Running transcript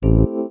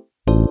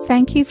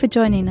Thank you for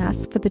joining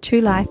us for the True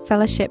Life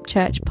Fellowship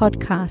Church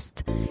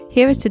podcast.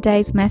 Here is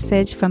today's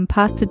message from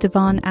Pastor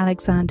Devon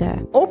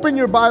Alexander. Open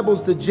your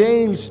Bibles to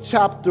James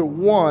chapter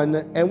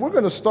 1, and we're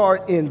going to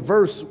start in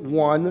verse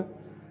 1.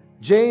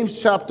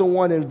 James chapter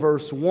 1 and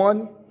verse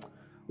 1. I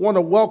want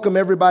to welcome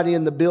everybody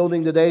in the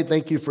building today.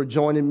 Thank you for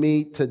joining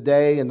me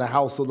today in the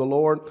house of the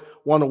Lord. I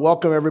want to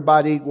welcome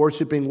everybody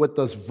worshiping with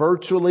us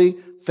virtually.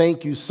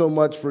 Thank you so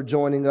much for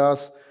joining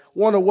us. I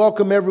want to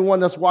welcome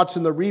everyone that's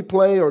watching the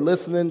replay or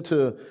listening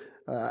to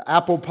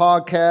Apple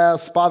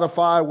Podcasts,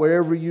 Spotify,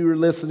 wherever you're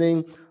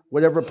listening,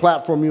 whatever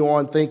platform you're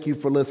on. Thank you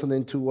for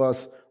listening to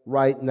us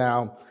right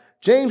now.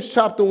 James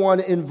chapter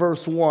 1 in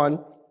verse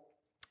 1.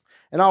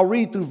 And I'll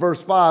read through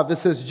verse 5. It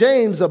says,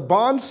 James, a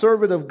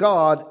bondservant of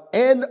God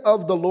and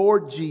of the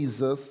Lord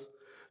Jesus,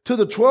 to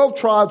the 12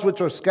 tribes which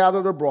are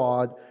scattered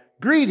abroad,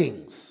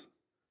 greetings.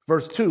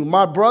 Verse 2,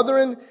 my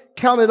brethren,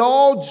 count it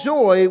all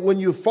joy when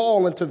you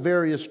fall into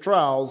various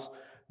trials,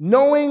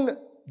 knowing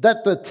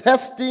that the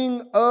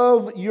testing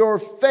of your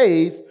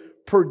faith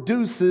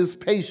produces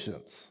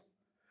patience.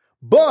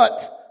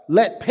 But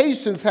let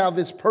patience have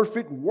its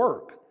perfect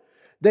work,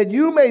 that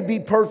you may be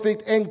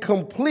perfect and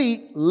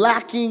complete,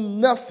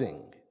 lacking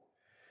nothing.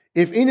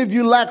 If any of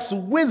you lacks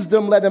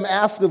wisdom, let him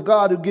ask of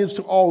God, who gives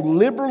to all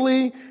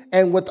liberally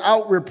and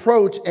without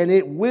reproach, and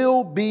it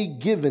will be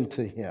given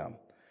to him.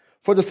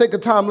 For the sake of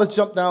time, let's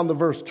jump down to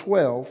verse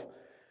 12.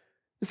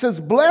 It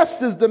says,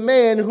 blessed is the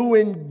man who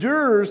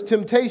endures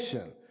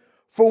temptation,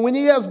 for when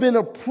he has been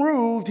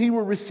approved, he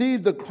will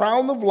receive the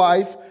crown of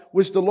life,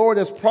 which the Lord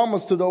has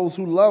promised to those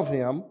who love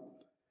him.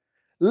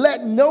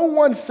 Let no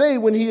one say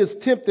when he is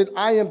tempted,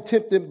 I am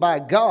tempted by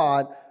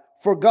God.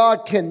 For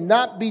God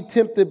cannot be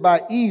tempted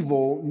by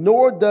evil,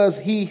 nor does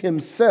he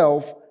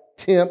himself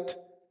tempt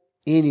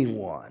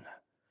anyone.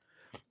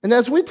 And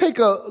as we take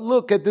a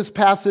look at this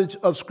passage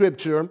of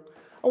Scripture,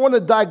 I want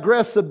to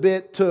digress a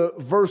bit to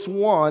verse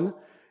 1.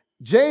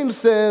 James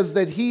says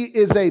that he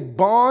is a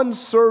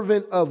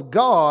bondservant of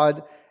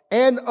God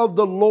and of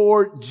the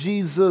Lord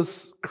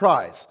Jesus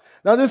Christ.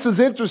 Now, this is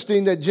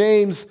interesting that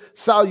James'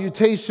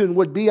 salutation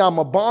would be, I'm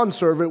a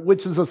bondservant,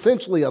 which is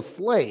essentially a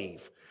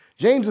slave.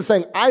 James is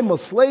saying, I'm a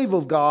slave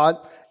of God,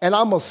 and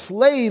I'm a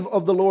slave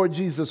of the Lord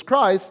Jesus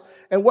Christ.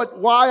 And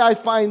why I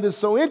find this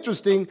so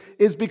interesting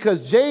is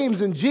because James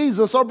and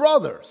Jesus are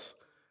brothers.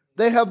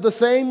 They have the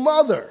same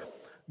mother.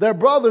 They're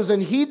brothers,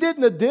 and he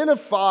didn't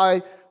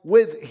identify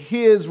with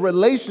his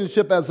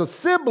relationship as a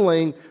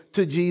sibling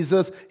to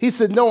Jesus. He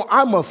said, no,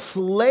 I'm a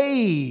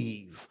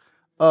slave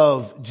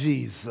of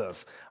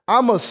Jesus.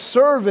 I'm a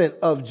servant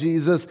of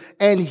Jesus,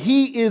 and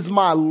he is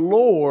my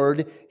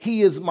Lord.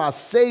 He is my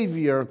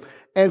Savior.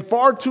 And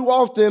far too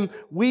often,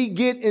 we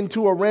get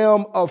into a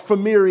realm of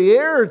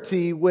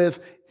familiarity with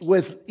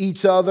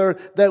each other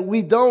that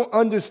we don't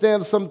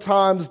understand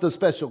sometimes the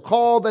special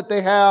call that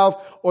they have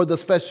or the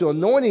special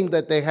anointing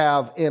that they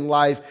have in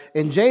life.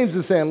 And James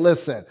is saying,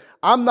 listen,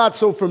 I'm not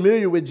so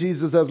familiar with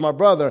Jesus as my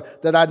brother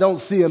that I don't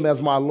see him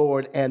as my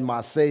Lord and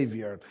my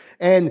Savior.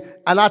 And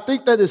I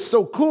think that is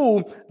so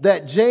cool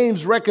that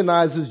James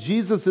recognizes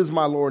Jesus is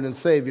my Lord and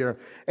Savior.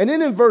 And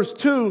then in verse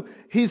 2,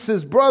 he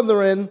says,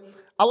 brethren,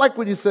 I like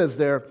what he says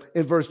there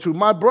in verse 2.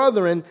 My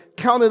brethren,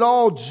 count it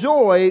all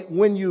joy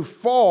when you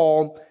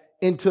fall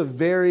into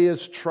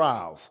various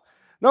trials.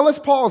 Now let's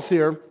pause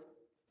here.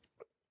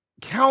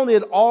 Count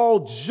it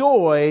all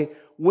joy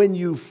when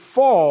you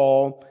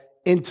fall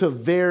into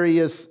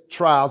various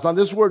trials. Now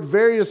this word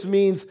various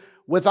means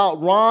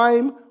without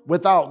rhyme,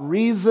 without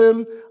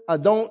reason.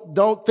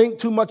 Don't think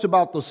too much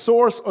about the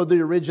source or the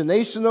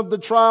origination of the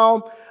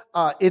trial.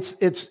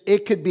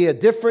 It could be a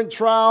different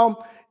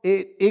trial.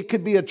 It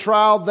could be a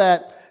trial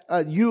that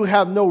you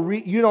have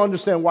you don't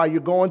understand why you're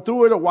going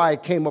through it or why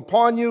it came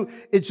upon you.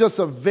 It's just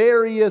a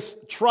various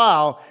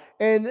trial.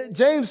 And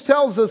James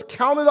tells us,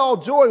 count it all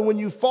joy when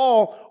you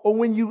fall or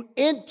when you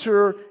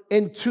enter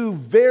into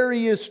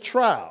various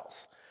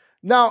trials.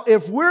 Now,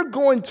 if we're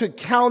going to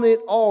count it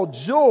all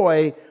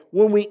joy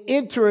when we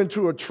enter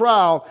into a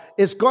trial,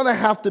 it's going to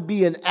have to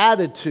be an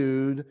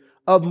attitude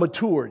of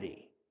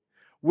maturity.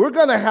 We're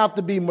going to have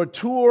to be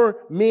mature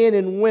men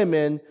and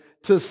women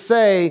to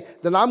say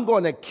that I'm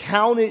going to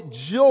count it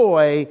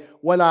joy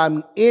when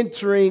I'm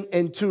entering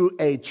into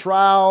a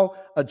trial,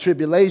 a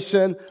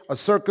tribulation, a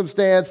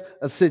circumstance,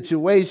 a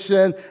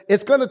situation.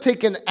 It's going to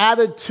take an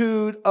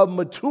attitude of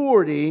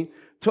maturity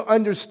to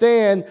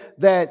understand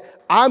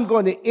that I'm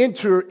going to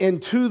enter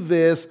into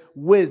this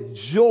with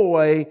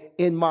joy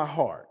in my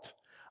heart.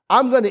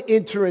 I'm going to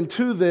enter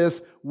into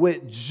this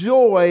with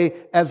joy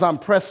as I'm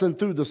pressing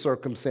through the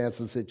circumstance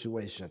and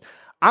situation.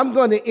 I'm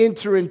going to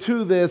enter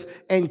into this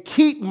and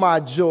keep my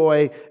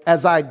joy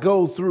as I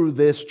go through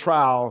this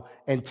trial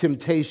and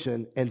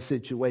temptation and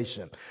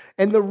situation.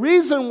 And the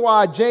reason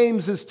why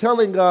James is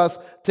telling us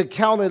to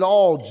count it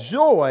all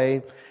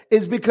joy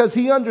is because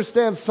he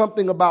understands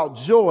something about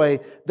joy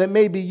that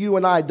maybe you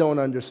and I don't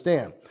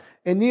understand.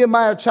 In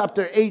Nehemiah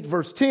chapter 8,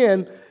 verse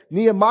 10,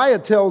 Nehemiah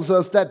tells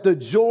us that the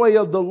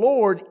joy of the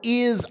Lord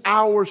is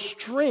our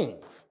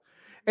strength.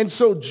 And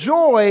so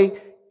joy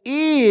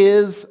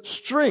is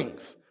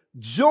strength.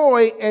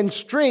 Joy and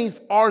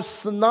strength are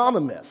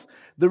synonymous.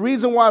 The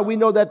reason why we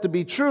know that to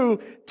be true,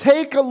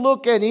 take a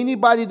look at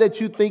anybody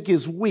that you think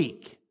is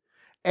weak,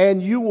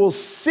 and you will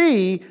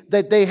see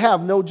that they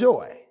have no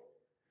joy.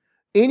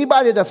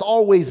 Anybody that's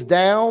always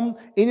down,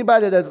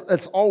 anybody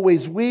that's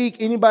always weak,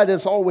 anybody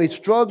that's always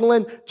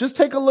struggling, just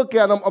take a look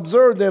at them,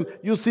 observe them,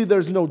 you'll see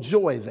there's no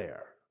joy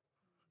there.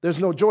 There's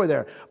no joy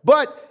there.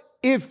 But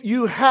if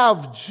you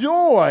have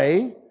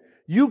joy,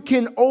 you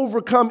can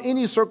overcome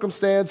any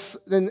circumstance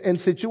and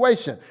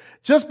situation.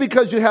 Just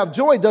because you have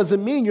joy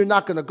doesn't mean you're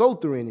not going to go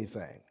through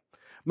anything.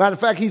 Matter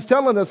of fact, he's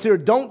telling us here,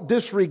 don't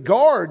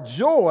disregard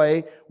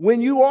joy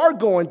when you are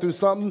going through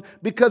something,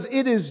 because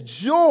it is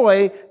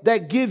joy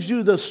that gives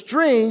you the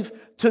strength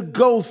to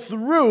go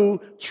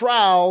through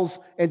trials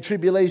and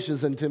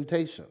tribulations and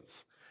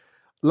temptations.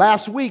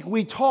 Last week,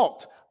 we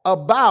talked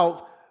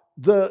about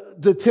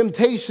the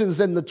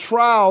temptations and the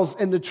trials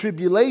and the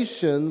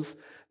tribulations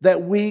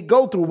that we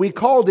go through. We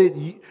called it,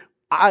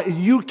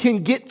 You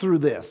Can Get Through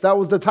This. That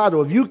was the title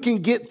of You Can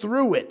Get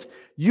Through It.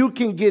 You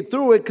can get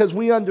through it because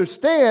we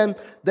understand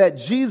that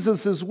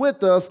Jesus is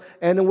with us,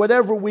 and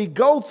whatever we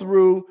go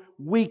through,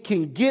 we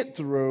can get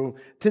through.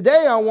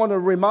 Today, I want to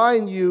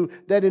remind you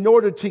that in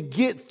order to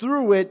get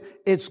through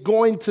it, it's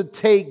going to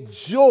take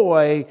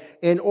joy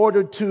in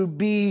order to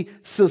be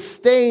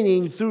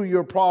sustaining through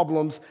your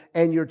problems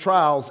and your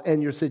trials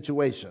and your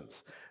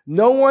situations.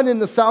 No one in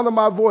the sound of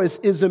my voice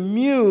is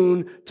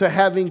immune to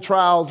having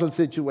trials and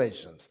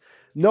situations.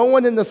 No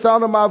one in the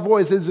sound of my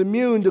voice is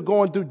immune to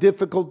going through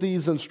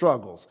difficulties and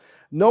struggles.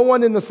 No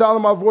one in the sound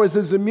of my voice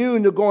is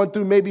immune to going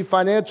through maybe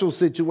financial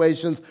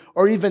situations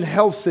or even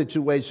health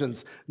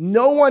situations.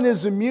 No one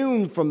is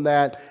immune from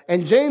that.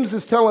 And James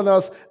is telling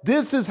us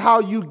this is how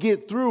you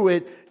get through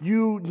it.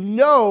 You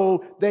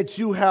know that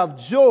you have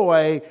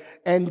joy,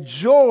 and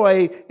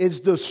joy is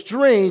the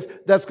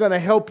strength that's going to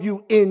help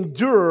you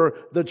endure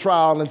the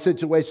trial and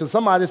situation.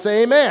 Somebody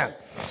say amen.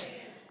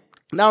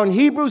 Now in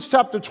Hebrews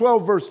chapter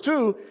 12, verse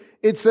 2,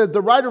 it says,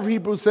 the writer of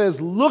Hebrews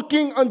says,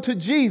 looking unto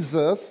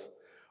Jesus,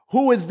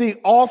 who is the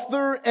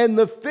author and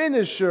the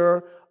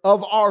finisher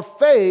of our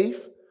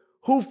faith,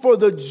 who for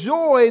the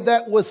joy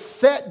that was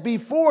set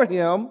before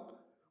him,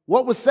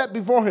 what was set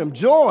before him?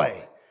 Joy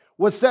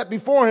was set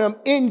before him,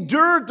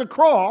 endured the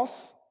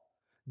cross,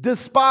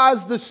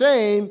 despised the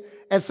shame,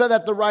 and sat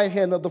at the right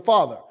hand of the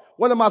Father.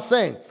 What am I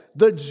saying?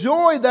 The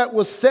joy that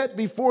was set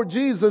before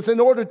Jesus in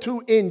order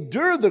to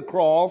endure the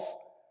cross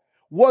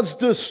was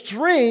the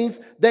strength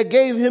that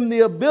gave him the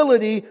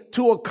ability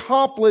to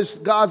accomplish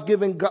God's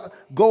given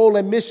goal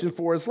and mission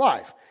for his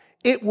life.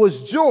 It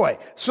was joy.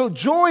 So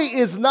joy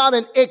is not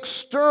an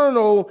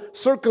external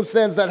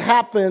circumstance that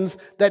happens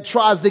that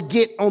tries to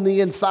get on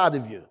the inside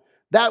of you.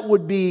 That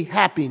would be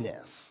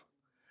happiness.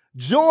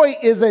 Joy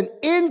is an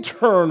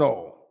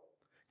internal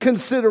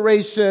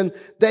consideration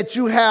that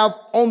you have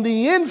on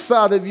the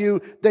inside of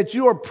you that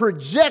you are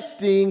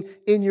projecting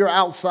in your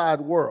outside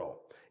world.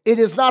 It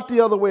is not the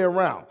other way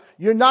around.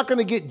 You're not going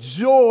to get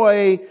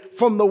joy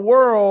from the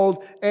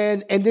world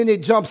and then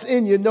it jumps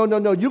in you. No.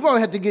 You're going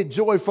to have to get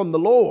joy from the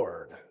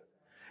Lord.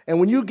 And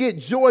when you get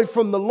joy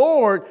from the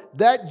Lord,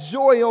 that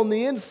joy on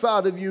the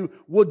inside of you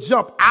will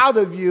jump out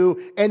of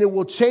you, and it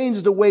will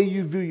change the way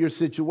you view your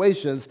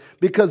situations,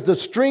 because the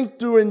strength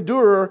to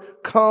endure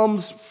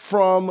comes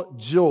from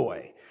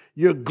joy.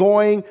 You're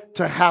going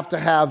to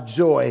have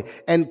joy.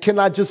 And can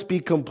I just be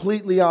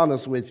completely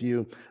honest with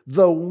you?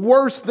 The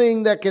worst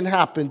thing that can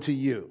happen to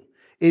you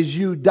is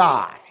you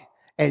die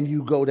and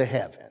you go to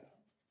heaven.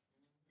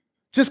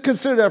 Just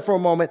consider that for a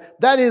moment.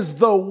 That is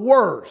the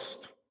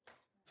worst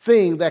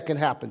thing that can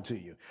happen to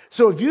you.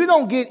 So if you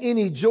don't get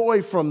any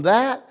joy from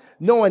that,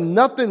 knowing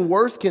nothing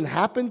worse can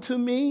happen to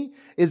me,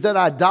 is that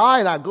I die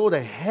and I go to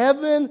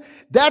heaven,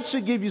 that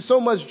should give you so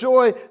much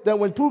joy that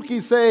when Pookie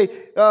say,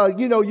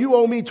 you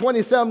owe me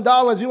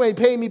 $27, you ain't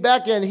paying me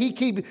back, and he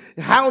keep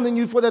hounding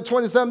you for that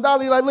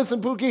 $27, you're like,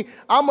 listen, Pookie,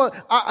 I'm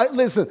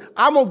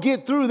going to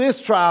get through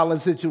this trial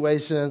and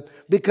situation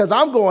because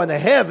I'm going to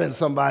heaven,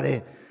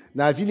 somebody.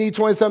 Now, if you need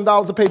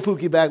 $27 to pay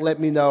Pookie back, let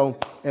me know,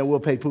 and we'll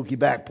pay Pookie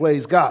back.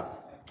 Praise God.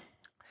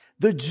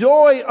 The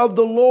joy of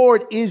the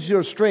Lord is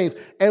your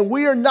strength, and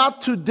we are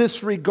not to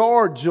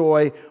disregard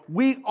joy.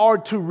 We are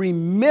to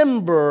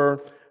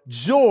remember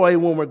joy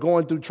when we're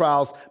going through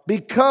trials,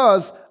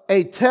 because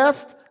a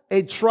test,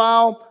 a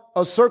trial,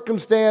 a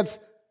circumstance,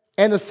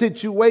 and a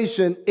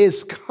situation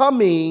is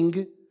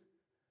coming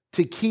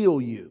to kill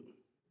you.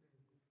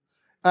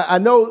 I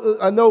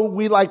know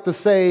we like to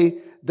say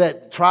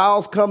that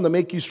trials come to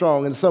make you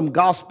strong. And some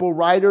gospel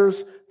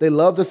writers, they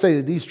love to say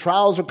that these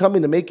trials are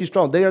coming to make you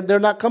strong. They're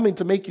not coming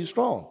to make you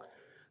strong.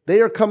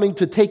 They are coming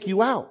to take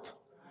you out.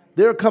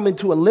 They're coming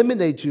to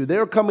eliminate you.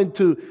 They're coming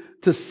to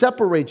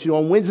separate you.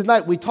 On Wednesday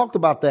night, we talked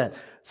about that.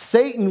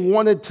 Satan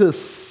wanted to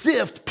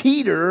sift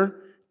Peter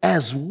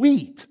as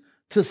wheat,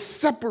 to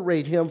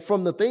separate him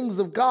from the things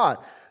of God,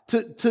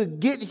 to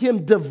get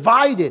him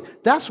divided.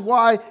 That's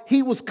why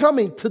he was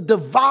coming, to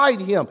divide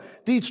him.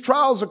 These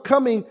trials are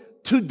coming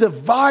to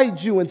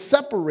divide you and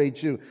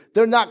separate you.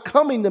 They're not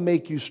coming to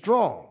make you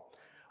strong.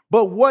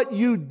 But what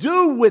you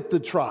do with the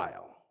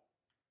trial,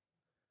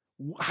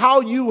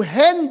 how you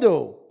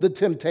handle the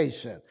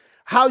temptation,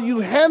 how you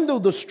handle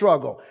the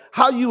struggle,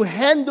 how you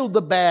handle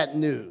the bad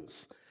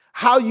news,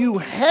 how you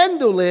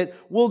handle it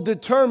will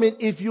determine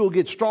if you'll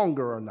get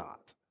stronger or not.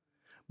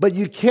 But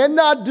you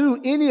cannot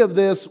do any of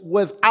this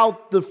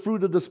without the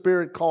fruit of the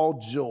Spirit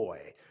called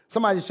joy.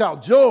 Somebody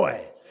shout, joy.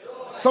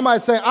 Joy. Somebody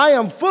say, I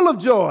am full of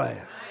joy.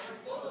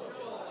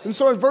 And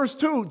so in verse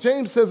 2,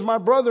 James says, my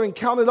brethren,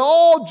 count it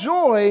all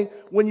joy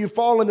when you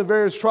fall into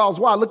various trials.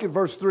 Why? Look at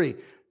verse 3.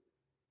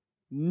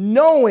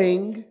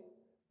 Knowing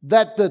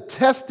that the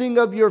testing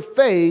of your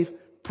faith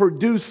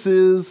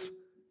produces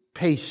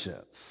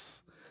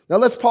patience. Now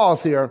let's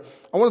pause here.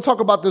 I want to talk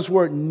about this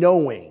word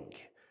knowing.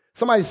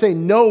 Somebody say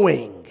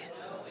knowing.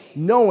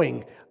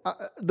 Knowing.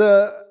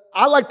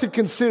 I like to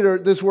consider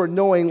this word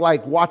knowing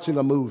like watching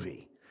a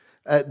movie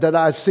that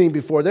I've seen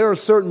before. There are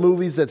certain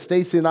movies that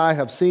Stacy and I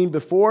have seen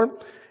before,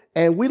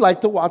 and we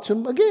like to watch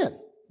them again.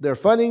 They're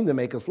funny, they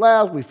make us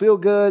laugh, we feel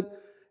good,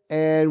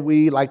 and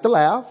we like to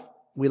laugh.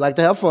 We like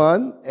to have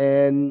fun,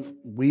 and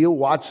we'll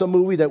watch a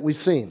movie that we've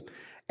seen,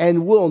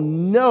 and we'll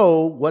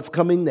know what's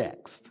coming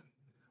next.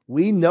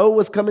 We know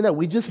what's coming next.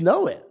 We just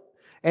know it,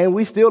 and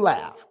we still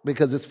laugh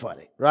because it's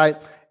funny,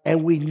 right?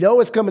 And we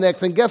know it's coming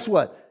next, and guess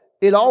what?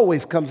 It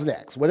always comes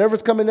next.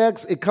 Whatever's coming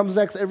next, it comes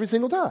next every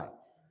single time.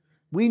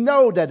 We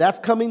know that that's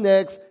coming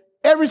next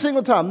every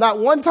single time. Not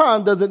one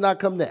time does it not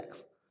come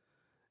next.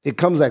 It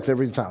comes next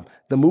every time.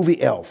 The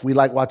movie Elf. We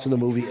like watching the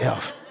movie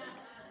Elf.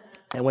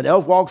 And when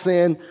Elf walks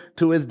in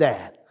to his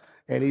dad,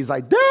 and he's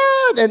like,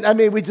 Dad!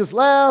 And we just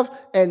laugh,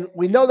 and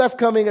we know that's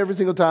coming every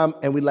single time,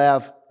 and we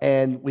laugh,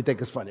 and we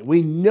think it's funny.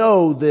 We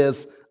know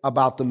this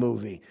about the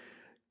movie.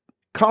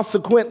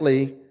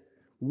 Consequently,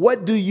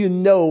 what do you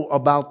know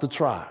about the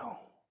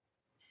trial?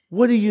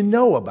 What do you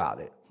know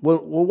about it?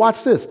 Well,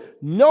 watch this.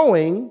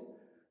 Knowing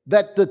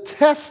that the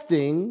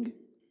testing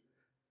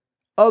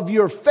of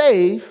your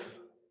faith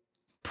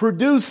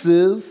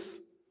produces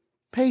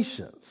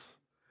patience.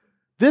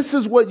 This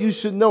is what you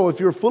should know. If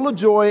you're full of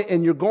joy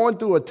and you're going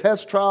through a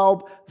test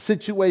trial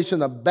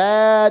situation, a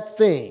bad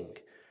thing,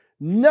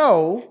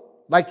 know,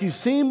 like you've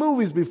seen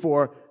movies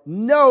before,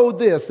 know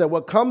this, that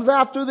what comes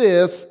after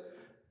this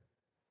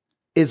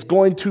is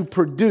going to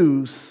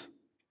produce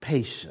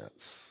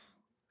patience.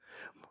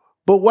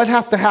 But what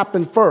has to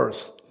happen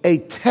first? A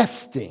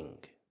testing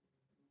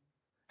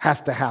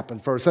has to happen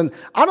first. And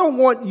I don't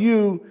want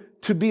you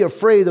to be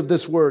afraid of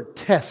this word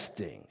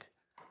testing,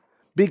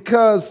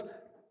 because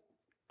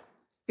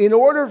in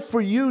order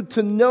for you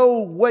to know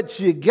what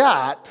you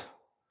got,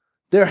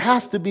 there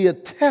has to be a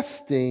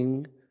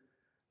testing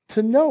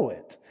to know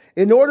it.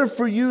 In order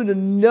for you to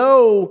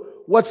know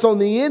what's on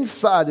the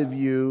inside of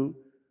you,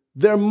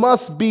 there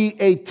must be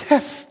a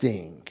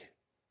testing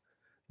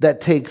that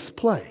takes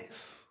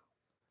place.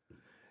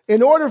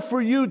 In order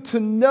for you to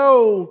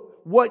know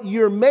what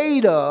you're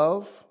made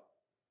of,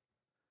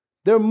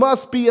 there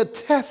must be a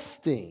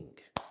testing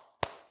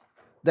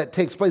that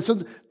takes place.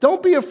 So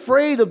don't be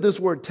afraid of this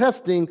word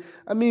testing.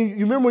 I mean,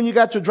 you remember when you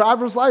got your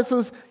driver's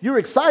license, you're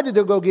excited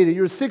to go get it.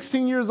 You're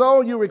 16 years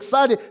old, you were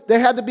excited. There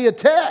had to be a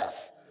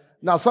test.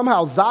 Now,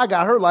 somehow Zai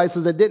got her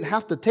license and didn't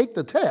have to take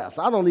the test.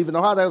 I don't even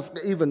know how that's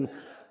even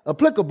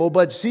applicable,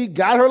 but she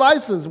got her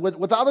license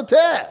without a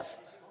test.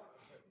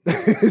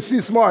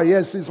 She's smart.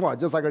 Yes, she's smart,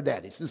 just like her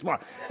daddy. She's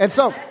smart. And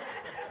so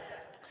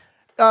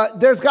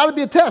there's got to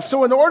be a test.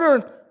 So in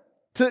order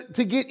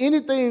to get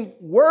anything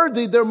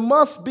worthy, there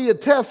must be a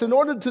test. In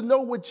order to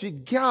know what you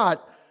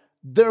got,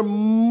 there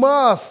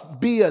must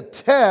be a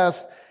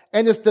test,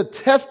 and it's the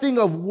testing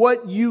of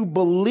what you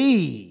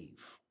believe.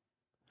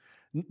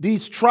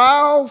 These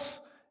trials,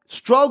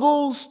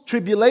 struggles,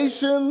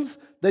 tribulations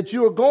that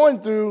you are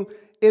going through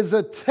is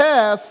a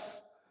test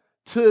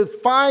to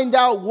find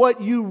out what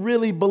you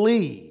really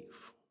believe.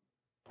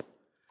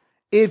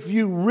 If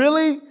you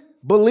really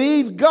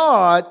believe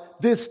God,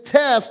 this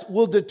test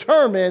will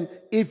determine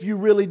if you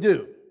really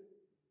do.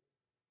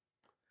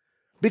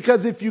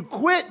 Because if you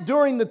quit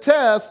during the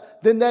test,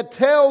 then that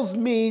tells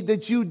me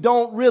that you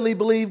don't really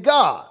believe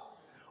God,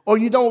 or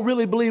you don't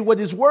really believe what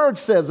His Word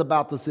says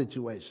about the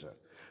situation.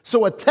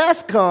 So a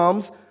test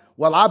comes,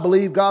 well, I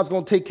believe God's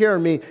going to take care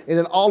of me, and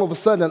then all of a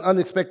sudden an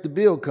unexpected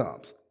bill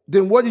comes.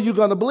 Then what are you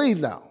going to believe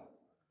now?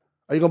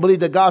 Are you going to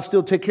believe that God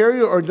still take care of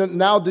you? Or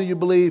now do you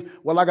believe,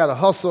 well, I got to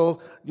hustle,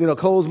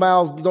 closed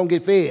mouths don't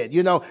get fed.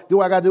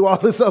 Do I got to do all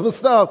this other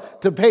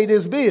stuff to pay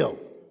this bill?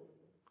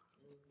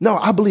 No,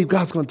 I believe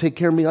God's going to take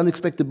care of me,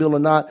 unexpected bill or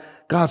not.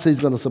 God says He's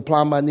going to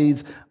supply my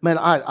needs. Man,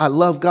 I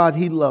love God.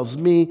 He loves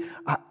me.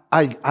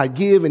 I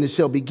give and it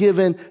shall be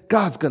given.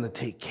 God's going to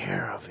take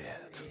care of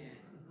it.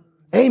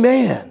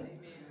 Amen.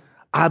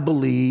 I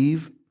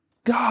believe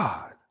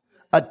God.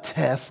 A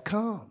test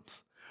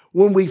comes.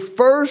 When we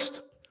first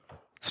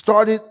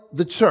started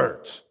the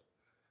church,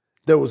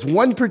 there was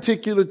one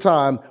particular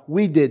time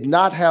we did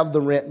not have the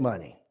rent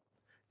money.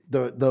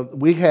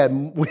 We had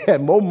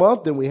more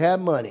month than we had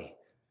money.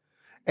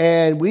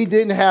 and we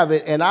didn't have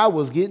it, and I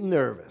was getting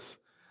nervous.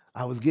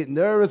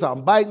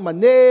 I'm biting my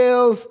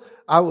nails.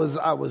 I was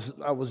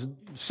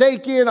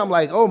shaking. I'm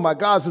like, oh my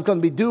gosh, it's going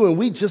to be due, and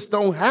we just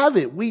don't have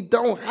it.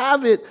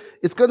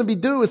 It's going to be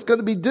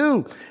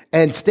due.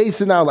 And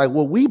Stacy and I are like,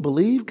 well, we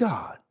believe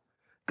God.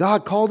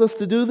 God called us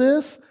to do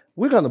this.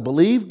 We're going to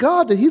believe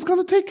God that he's going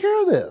to take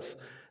care of this.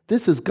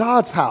 This is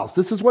God's house.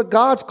 This is what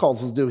God's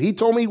calls us to do. He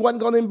told me he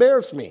wasn't going to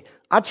embarrass me.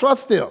 I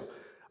trust him.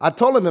 I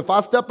told him, if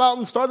I step out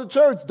and start a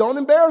church, don't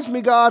embarrass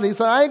me, God. He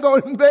said, I ain't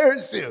going to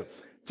embarrass you.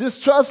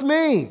 Just trust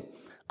me.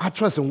 I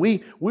trust him.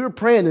 We were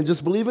praying and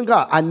just believing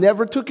God. I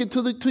never took it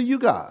to you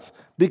guys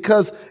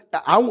because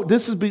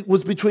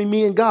was between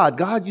me and God.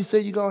 God, you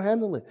said you're going to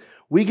handle it.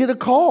 We get a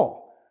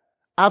call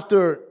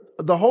after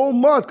the whole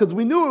month because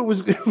we knew it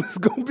was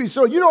going to be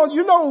short. You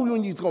know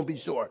when it's going to be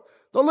short.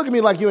 Don't look at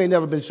me like you ain't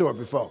never been short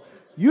before.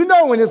 You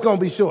know when it's going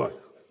to be short.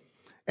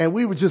 And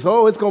we were just,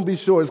 it's going to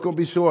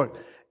be short.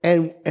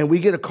 And we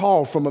get a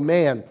call from a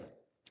man,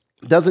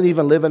 doesn't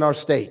even live in our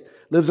state,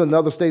 lives in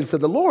another state, and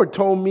said, the Lord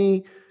told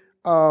me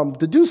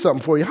to do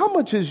something for you. How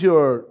much is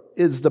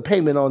the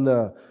payment on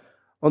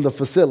the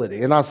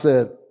facility? And I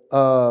said,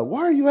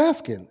 why are you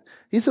asking?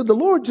 He said, the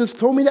Lord just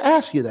told me to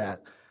ask you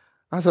that.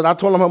 I said, I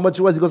told him how much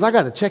it was. He goes, I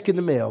got a check in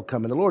the mail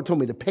coming. The Lord told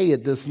me to pay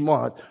it this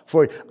month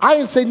for it. I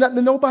didn't say nothing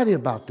to nobody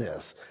about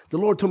this. The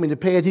Lord told me to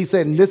pay it. He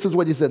said, and this is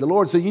what he said. The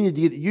Lord said, you need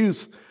to get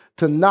used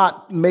to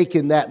not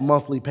making that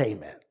monthly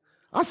payment.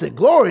 I said,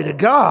 glory to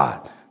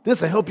God.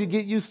 This will help you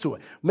get used to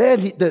it.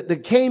 Man,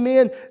 that came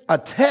in, a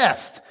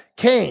test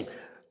came.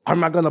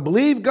 Am I going to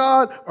believe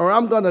God or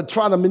I'm going to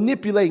try to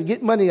manipulate and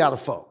get money out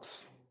of folks?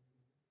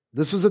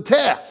 This was a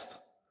test,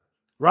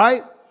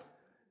 right?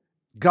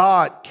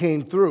 God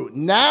came through.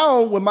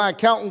 Now, when my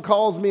accountant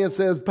calls me and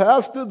says,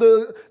 Pastor,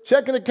 the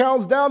checking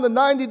account's down to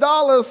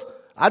 $90,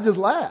 I just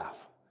laugh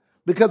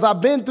because I've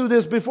been through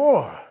this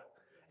before.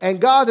 And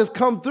God has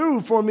come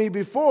through for me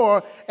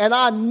before, and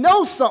I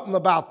know something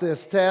about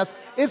this test.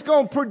 It's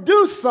going to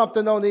produce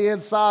something on the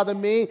inside of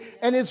me,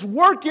 and it's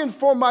working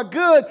for my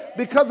good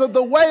because of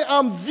the way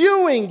I'm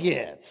viewing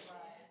it.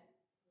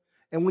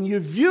 And when you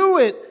view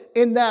it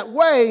in that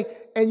way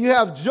and you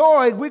have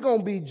joy, we're going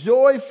to be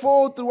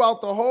joyful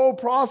throughout the whole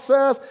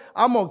process.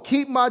 I'm going to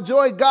keep my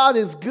joy. God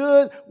is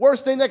good.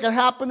 Worst thing that can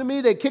happen to me,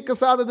 they kick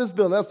us out of this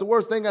building. That's the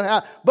worst thing that can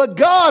happen. But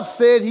God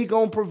said he's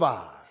going to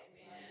provide.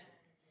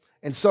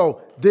 And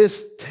so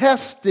this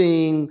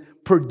testing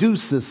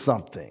produces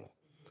something.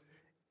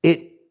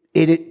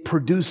 It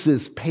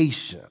produces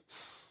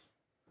patience.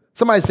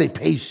 Somebody say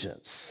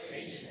patience.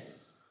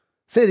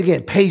 Say it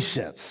again,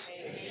 patience.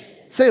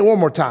 Say it one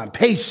more time,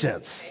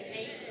 patience.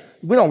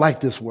 We don't like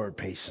this word,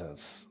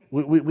 patience.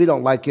 We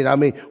don't like it. I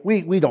mean,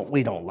 we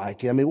don't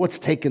like it. I mean, what's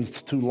taking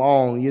too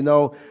long, you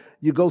know?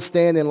 You go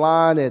stand in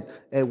line at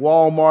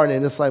Walmart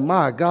and it's like,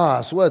 my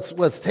gosh,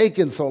 what's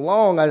taking so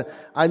long?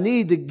 I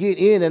need to get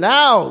in and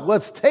out.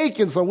 What's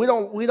taking so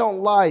we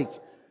don't like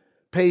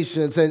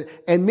patience.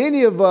 And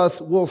many of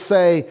us will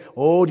say,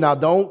 oh, now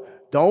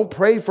don't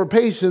pray for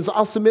patience.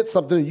 I'll submit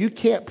something. You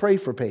can't pray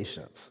for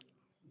patience.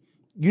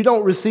 You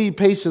don't receive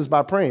patience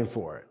by praying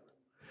for it.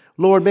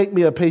 Lord, make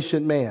me a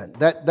patient man.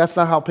 That's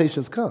not how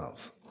patience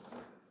comes.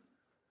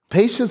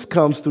 Patience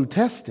comes through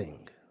testing.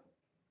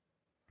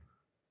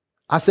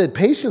 I said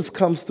patience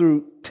comes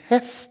through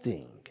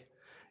testing.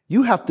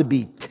 You have to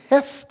be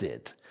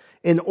tested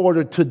in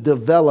order to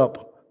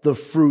develop the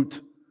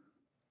fruit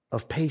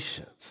of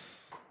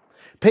patience.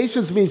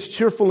 Patience means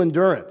cheerful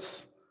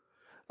endurance.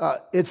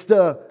 It's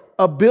the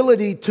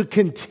ability to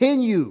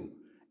continue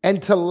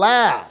and to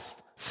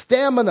last,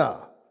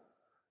 stamina,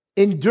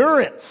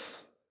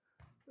 endurance,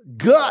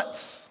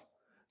 guts,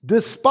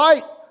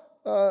 despite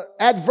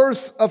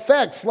adverse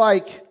effects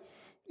like,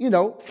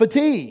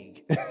 fatigue.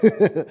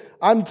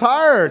 I'm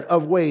tired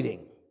of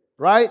waiting,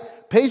 right?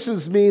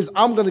 Patience means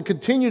I'm going to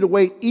continue to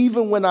wait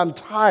even when I'm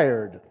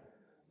tired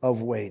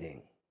of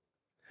waiting.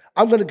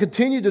 I'm going to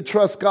continue to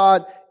trust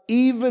God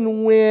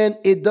even when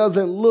it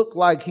doesn't look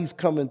like he's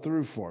coming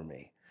through for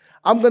me.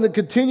 I'm going to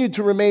continue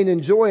to remain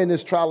in joy in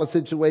this trial or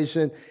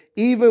situation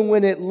even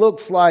when it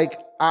looks like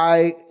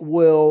I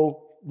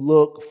will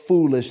look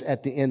foolish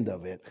at the end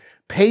of it.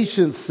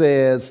 Patience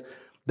says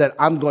that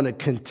I'm going to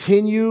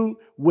continue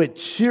with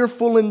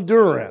cheerful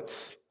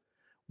endurance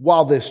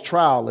while this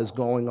trial is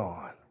going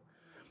on.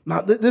 Now,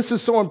 this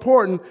is so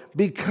important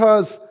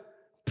because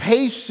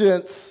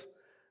patience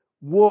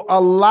will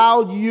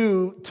allow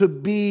you to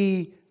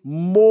be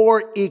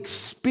more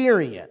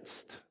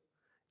experienced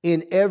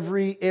in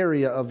every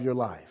area of your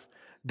life.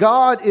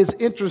 God is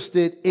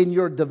interested in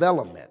your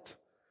development.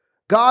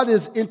 God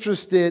is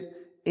interested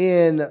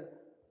in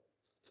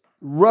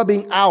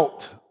rubbing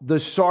out the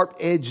sharp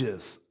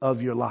edges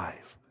of your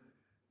life.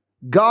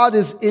 God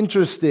is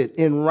interested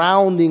in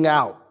rounding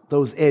out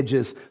those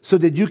edges so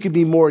that you can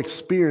be more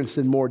experienced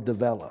and more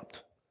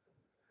developed.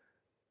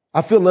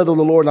 I feel led of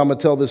the Lord, and I'm going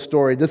to tell this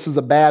story. This is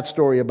a bad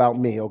story about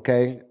me,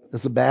 okay?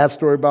 It's a bad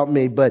story about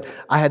me, but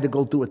I had to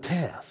go through a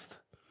test.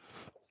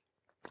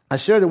 I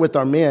shared it with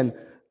our men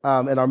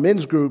in our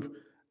men's group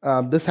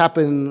This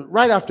happened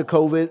right after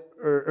COVID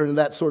or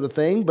that sort of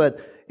thing.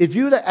 But if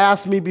you'd have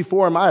asked me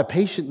before, am I a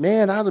patient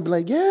man? I'd have been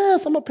like,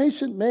 yes, I'm a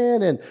patient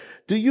man. And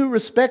do you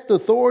respect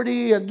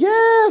authority? And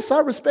yes, I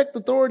respect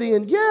authority.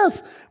 And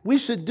yes, we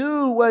should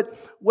do what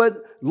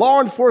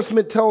law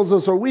enforcement tells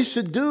us, or we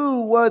should do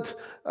what,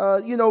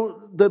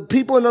 the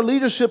people in our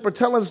leadership are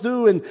telling us to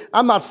do. And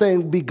I'm not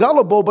saying be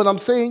gullible, but I'm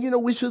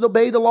saying, we should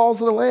obey the laws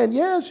of the land.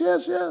 Yes,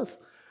 yes, yes.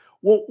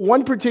 Well,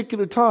 one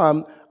particular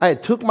time, I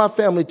had took my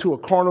family to a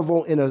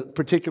carnival in a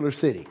particular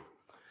city.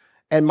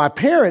 And my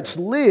parents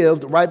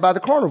lived right by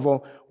the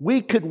carnival. We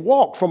could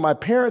walk from my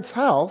parents'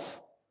 house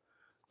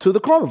to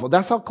the carnival.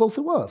 That's how close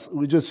it was.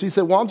 She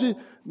said, why don't you,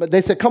 but they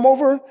said, come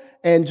over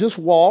and just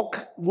walk.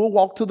 We'll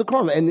walk to the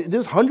carnival. And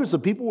there's hundreds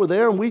of people were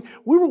there, and we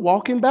were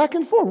walking back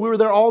and forth. We were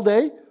there all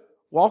day,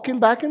 walking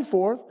back and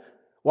forth.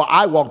 Well,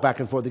 I walked back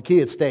and forth. The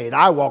kids stayed.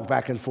 I walked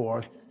back and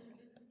forth.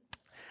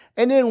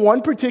 And then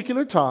one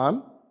particular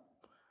time,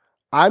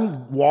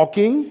 I'm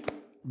walking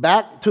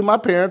back to my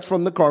parents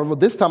from the carnival.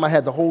 This time I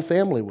had the whole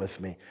family with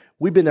me.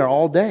 We've been there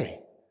all day.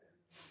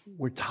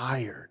 We're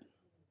tired.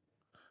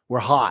 We're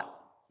hot.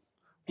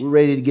 We're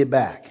ready to get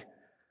back.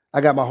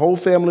 I got my whole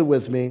family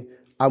with me.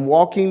 I'm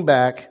walking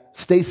back.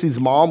 Stacy's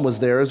mom was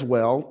there as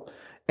well.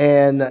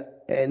 And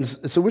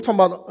so we're talking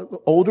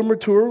about older,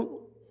 mature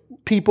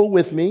people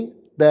with me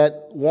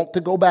that want to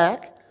go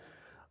back.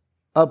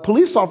 A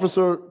police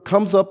officer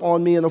comes up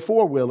on me in a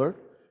four-wheeler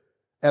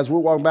as we're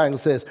walking back and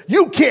says,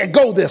 you can't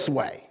go this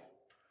way.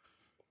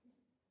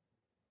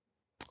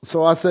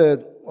 So I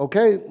said,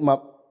 okay, my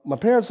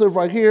parents live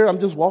right here. I'm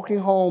just walking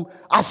home.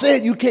 I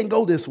said, you can't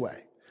go this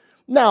way.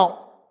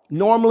 Now,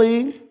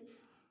 normally,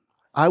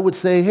 I would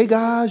say, hey,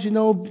 guys,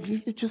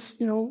 you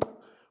just,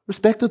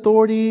 respect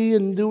authority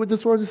and do what this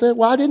authority said.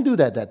 Well, I didn't do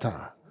that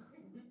time.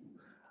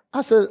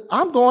 I said,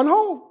 I'm going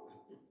home,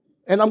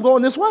 and I'm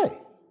going this way.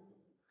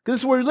 Because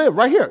this is where we live,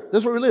 right here. This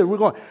is where we live. We're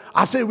going.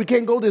 I said, we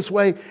can't go this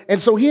way. And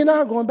so he and I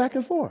are going back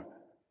and forth.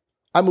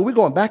 We're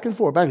going back and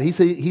forth. He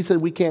said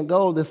we can't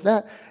go, this,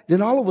 that.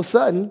 Then all of a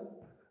sudden,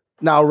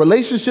 now a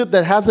relationship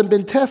that hasn't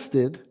been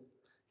tested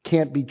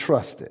can't be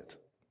trusted.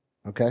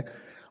 Okay?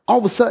 All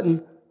of a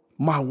sudden,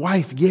 my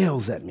wife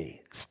yells at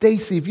me.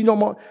 Stacy, if you know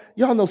more,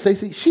 y'all know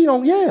Stacy, she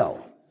don't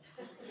yell.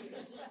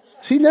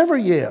 She never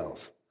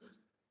yells.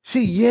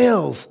 She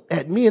yells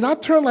at me, and I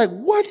turn like,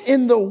 what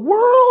in the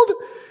world?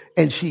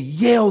 And she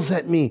yells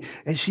at me,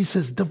 and she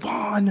says,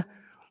 Devon,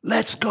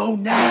 let's go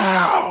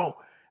now.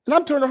 And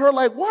I'm turning to her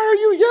like, why are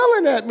you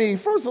yelling at me?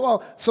 First of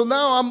all, so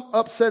now I'm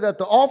upset at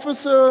the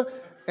officer,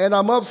 and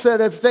I'm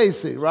upset at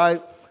Stacy,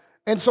 right?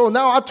 And so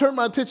now I turn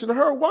my attention to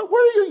her. What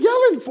are you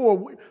yelling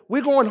for?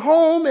 We're going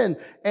home,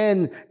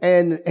 and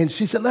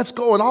she said, let's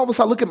go. And all of a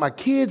sudden I look at my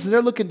kids, and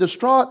they're looking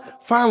distraught.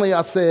 Finally,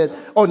 I said,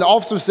 and the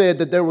officer said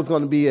that there was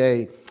going to be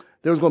a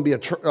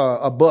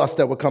bus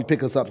that would come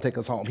pick us up and take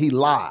us home. He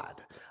lied.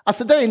 I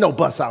said, there ain't no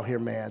bus out here,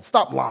 man.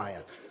 Stop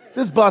lying.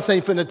 This bus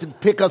ain't finna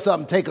pick us up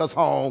and take us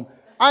home.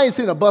 I ain't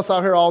seen a bus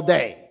out here all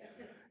day.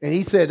 And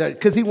he said,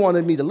 because he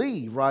wanted me to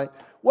leave, right?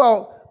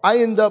 Well, we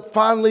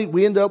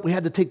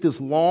had to take this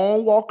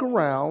long walk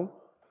around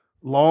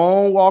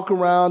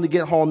to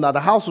get home. Now, the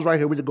house was right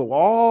here. We had to go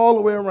all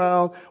the way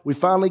around. We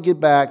finally get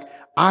back.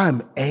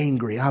 I'm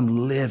angry.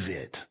 I'm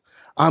livid.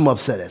 I'm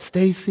upset at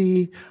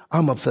Stacy.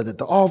 I'm upset at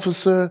the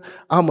officer.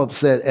 I'm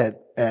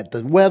upset at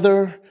the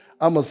weather.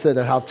 I'm upset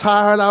at how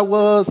tired I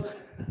was.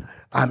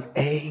 I'm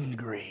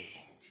angry.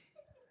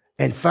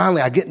 And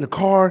finally, I get in the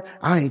car.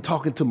 I ain't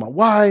talking to my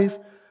wife.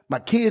 My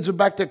kids are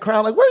back there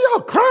crying like, what are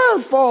y'all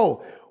crying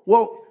for?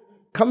 Well,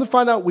 come to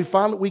find out,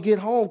 we get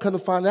home, come to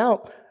find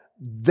out,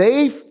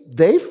 they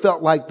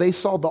felt like they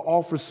saw the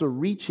officer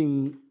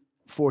reaching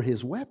for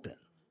his weapon.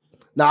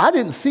 Now, I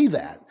didn't see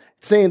that,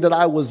 saying that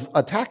I was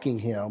attacking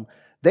him.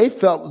 They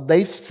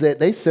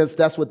sensed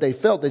that's what they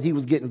felt, that he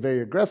was getting very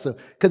aggressive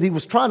because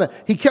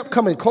he kept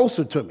coming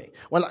closer to me.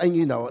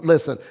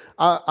 Listen,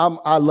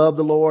 I love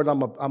the Lord.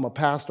 I'm a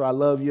pastor. I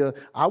love you.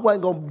 I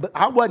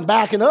wasn't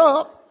backing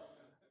up.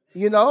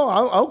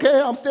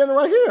 Okay, I'm standing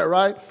right here,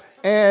 right?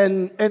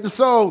 And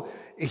so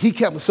he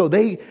kept,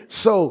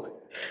 so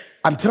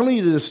I'm telling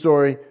you this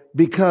story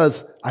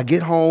because I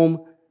get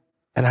home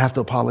and I have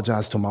to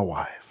apologize to my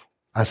wife.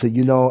 I said,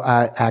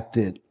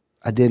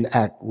 I didn't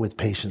act with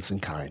patience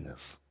and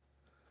kindness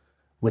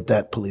with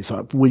that police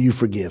officer. Will you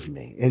forgive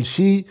me? And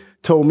she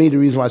told me the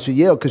reason why she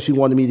yelled, because she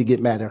wanted me to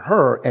get mad at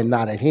her and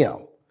not at him.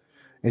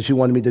 And she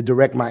wanted me to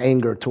direct my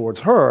anger towards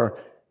her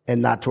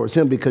and not towards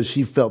him because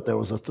she felt there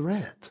was a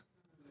threat.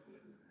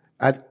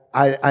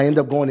 I ended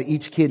up going to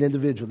each kid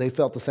individually. They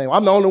felt the same.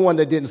 I'm the only one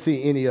that didn't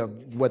see any of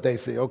what they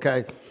see,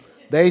 okay?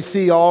 They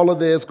see all of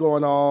this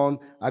going on.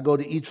 I go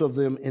to each of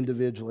them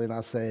individually and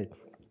I say,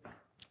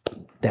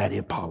 Daddy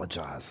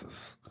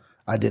apologizes.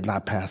 I did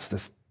not pass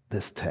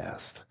this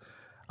test.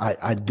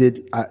 I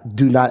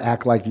do not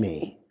act like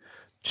me.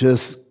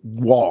 Just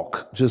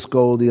walk. Just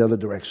go the other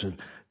direction.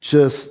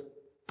 Just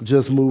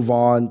move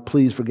on.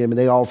 Please forgive me.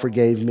 They all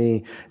forgave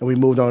me, and we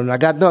moved on. And I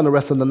got done. The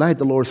rest of the night,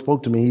 the Lord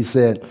spoke to me. He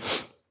said,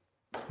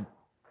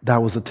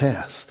 that was a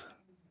test.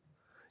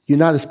 you're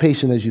not as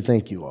patient as you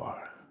think you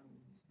are.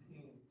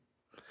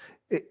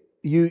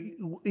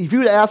 If you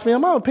would ask me,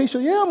 am I a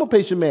patient? Yeah, I'm a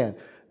patient man.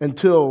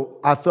 Until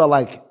I felt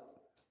like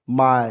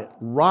my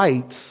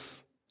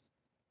rights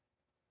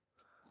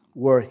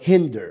were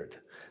hindered.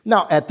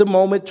 Now, at the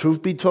moment,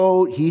 truth be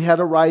told, he had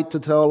a right to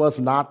tell us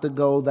not to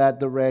go that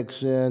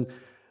direction.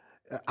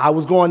 I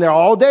was going there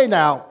all day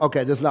now.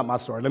 Okay, this is not my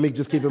story. Let me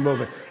just keep it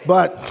moving.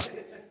 But,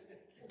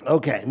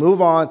 okay,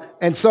 move on.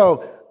 And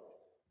so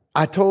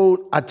I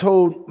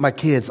told my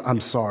kids, I'm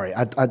sorry.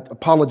 I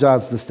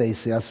apologized to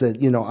Stacy. I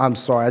said, I'm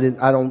sorry.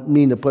 I don't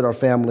mean to put our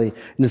family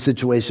in this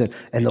situation.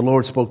 And the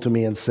Lord spoke to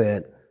me and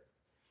said,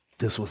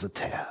 this was a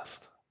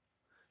test.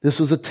 This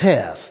was a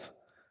test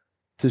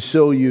to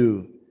show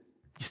you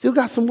still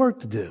got some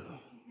work to do.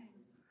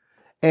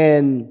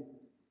 And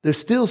there's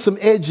still some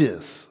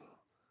edges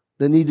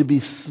that need to be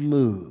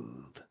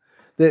smooth.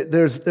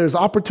 There's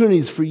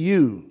opportunities for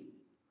you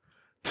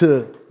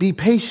to be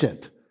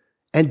patient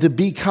and to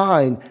be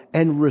kind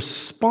and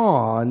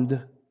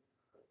respond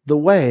the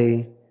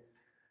way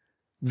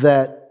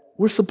that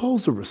we're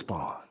supposed to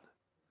respond.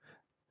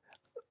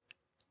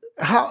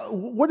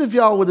 What if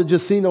y'all would have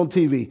just seen on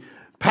TV?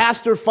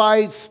 Pastor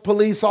fights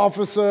police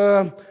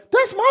officer.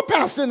 That's my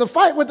pastor in the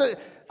fight with the.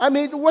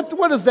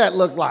 What does that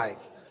look like?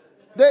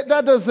 That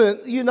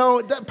doesn't.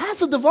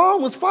 Pastor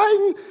Devon was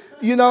fighting.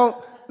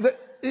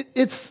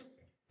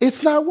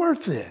 It's not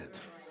worth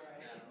it.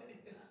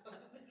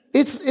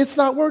 It's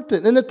not worth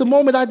it. And at the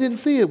moment, I didn't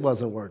see it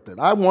wasn't worth it.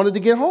 I wanted to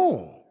get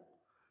home,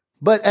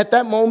 but at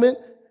that moment,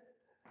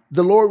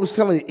 the Lord was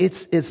telling me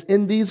it's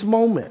in these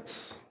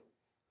moments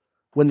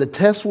when the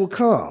test will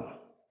come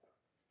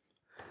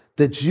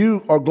that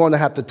you are going to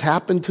have to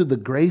tap into the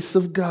grace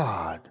of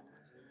God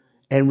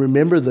and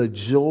remember the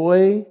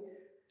joy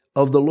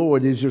of the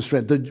Lord is your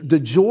strength. The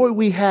joy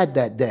we had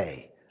that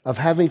day of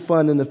having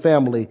fun in the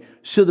family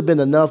should have been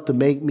enough to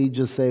make me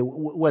just say,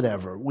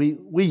 whatever, we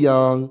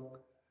young,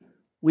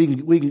 we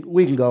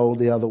can go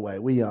the other way,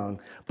 we young.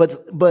 But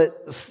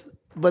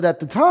at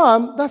the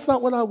time, that's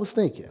not what I was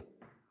thinking.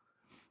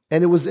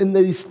 And it was in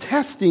these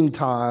testing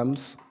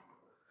times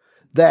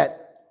that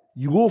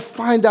you will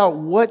find out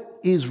what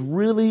is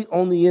really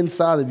on the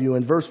inside of you.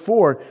 In verse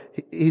 4,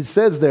 he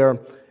says,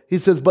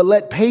 but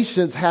let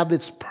patience have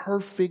its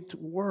perfect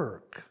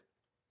work,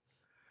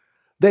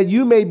 that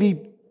you may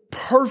be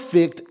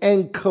perfect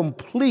and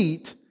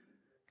complete,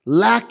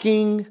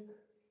 lacking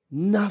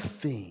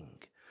nothing.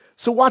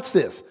 So watch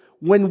this.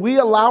 When we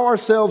allow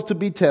ourselves to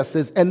be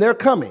tested, and they're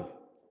coming,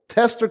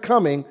 tests are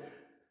coming,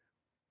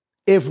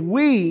 if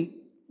we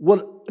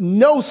will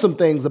know some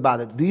things about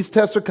it. These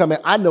tests are coming.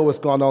 I know what's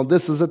going on.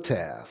 This is a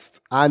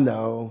test. I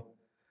know.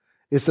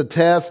 It's a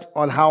test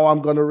on how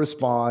I'm going to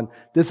respond.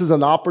 This is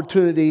an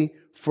opportunity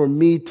for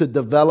me to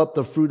develop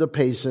the fruit of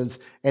patience.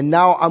 And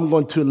now I'm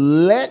going to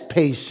let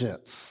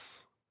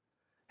patience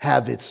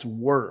have its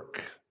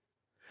work.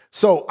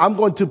 So I'm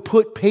going to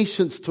put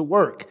patience to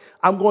work.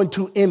 I'm going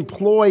to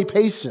employ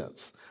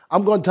patience.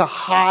 I'm going to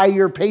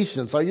hire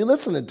patience. Are you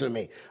listening to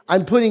me?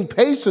 I'm putting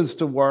patience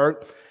to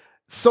work.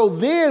 So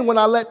then when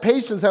I let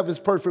patience have its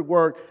perfect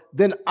work,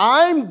 then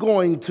I'm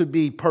going to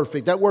be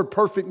perfect. That word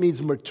perfect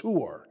means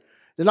mature.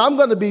 Then I'm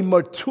going to be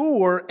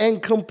mature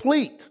and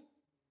complete,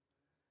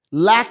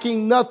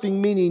 lacking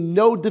nothing, meaning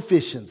no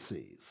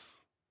deficiencies.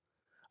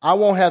 I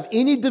won't have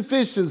any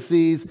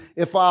deficiencies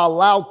if I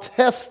allow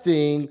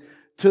testing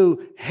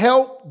to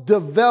help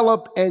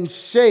develop and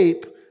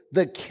shape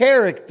the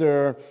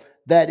character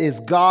that is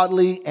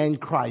godly and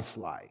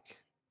Christ-like.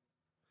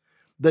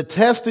 The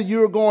test that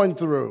you're going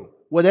through,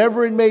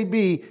 whatever it may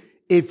be,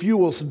 if you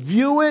will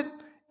view it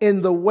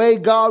in the way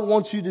God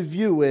wants you to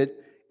view it,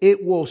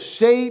 it will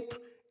shape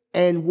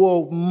and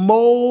will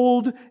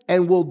mold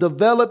and will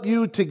develop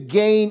you to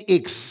gain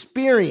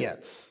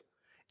experience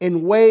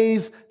in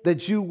ways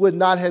that you would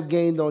not have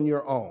gained on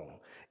your own.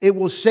 It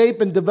will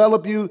shape and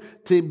develop you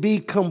to be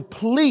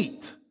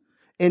complete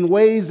in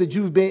ways that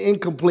you've been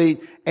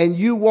incomplete, and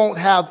you won't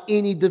have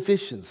any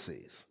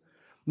deficiencies.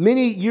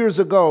 Many years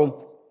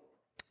ago,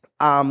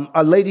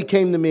 a lady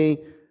came to me.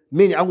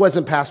 I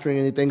wasn't pastoring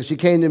anything. She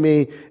came to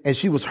me, and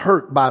she was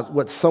hurt by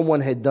what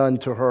someone had done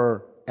to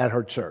her at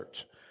her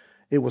church.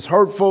 It was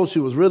hurtful. She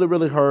was really,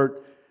 really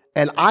hurt.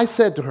 And I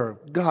said to her,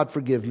 God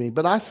forgive me,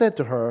 but I said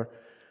to her,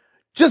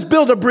 just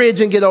build a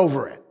bridge and get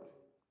over it.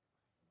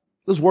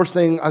 This is the worst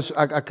thing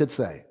I could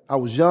say. I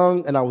was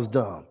young and I was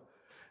dumb.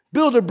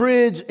 Build a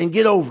bridge and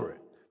get over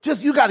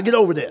it. You got to get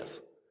over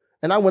this.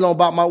 And I went on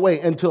about my way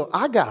until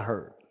I got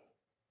hurt.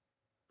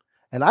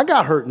 And I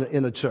got hurt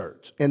in the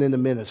church and in the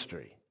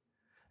ministry.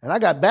 And I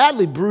got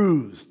badly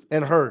bruised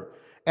and hurt.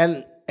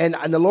 And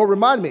the Lord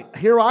reminded me,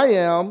 here I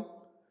am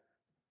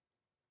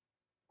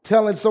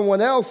telling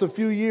someone else a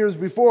few years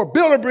before,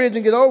 build a bridge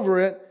and get over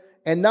it.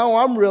 And now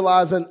I'm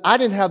realizing I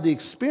didn't have the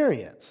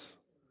experience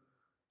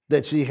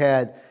that she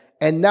had.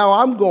 And now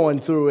I'm going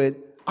through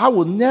it. I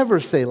will never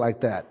say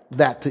like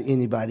that to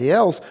anybody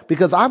else,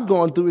 because I've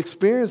gone through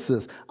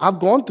experiences. I've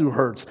gone through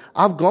hurts.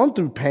 I've gone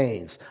through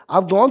pains.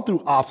 I've gone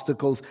through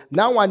obstacles.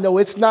 Now I know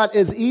it's not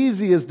as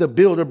easy as to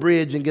build a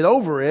bridge and get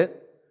over it.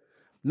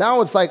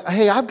 Now it's like,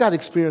 hey, I've got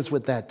experience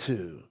with that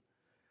too.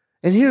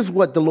 And here's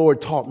what the Lord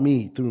taught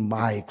me through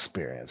my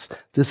experience.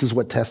 This is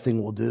what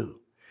testing will do.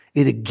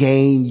 It'll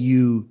gain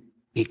you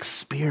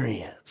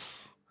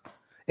experience.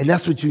 And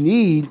that's what you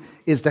need,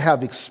 is to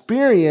have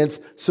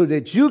experience so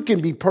that you can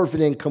be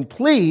perfect and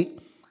complete,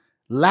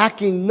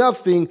 lacking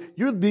nothing.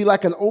 You'll be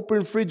like an open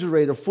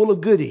refrigerator full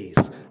of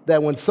goodies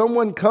that when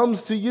someone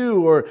comes to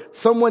you or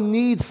someone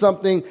needs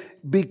something,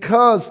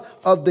 because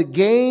of the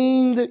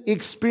gained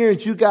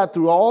experience you got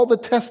through all the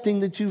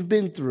testing that you've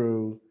been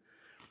through,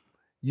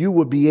 you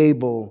will be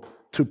able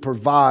to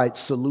provide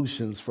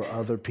solutions for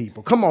other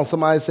people. Come on,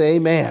 somebody say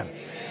amen.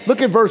 Amen.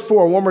 Look at verse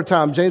 4 one more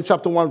time. James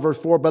chapter 1, verse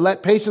 4. But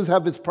let patience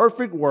have its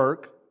perfect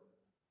work,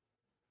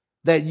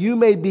 that you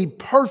may be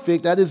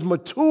perfect, that is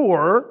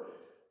mature,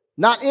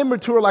 not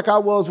immature like I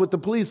was with the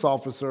police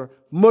officer,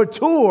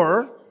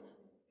 mature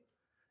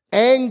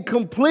and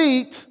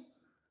complete,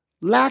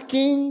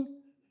 lacking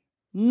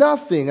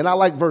nothing. And I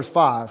like verse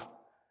 5.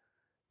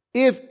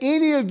 If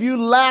any of you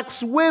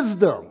lacks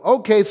wisdom.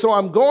 Okay, so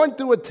I'm going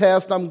through a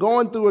test, I'm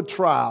going through a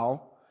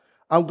trial,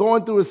 I'm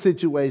going through a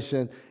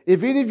situation.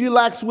 If any of you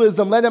lacks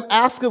wisdom, let him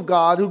ask of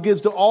God, who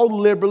gives to all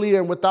liberally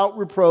and without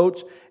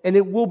reproach, and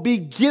it will be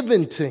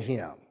given to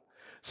him.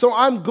 So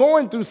I'm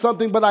going through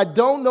something, but I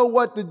don't know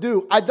what to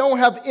do. I don't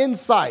have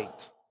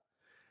insight.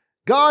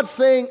 God's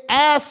saying,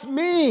 ask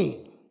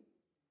me.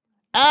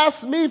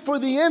 Ask me for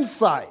the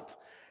insight.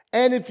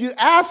 And if you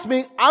ask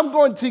me, I'm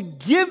going to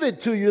give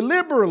it to you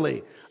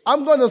liberally.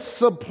 I'm going to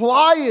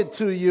supply it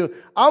to you.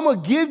 I'm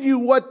going to give you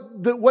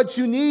what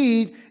you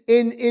need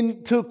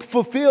in to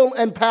fulfill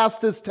and pass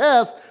this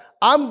test.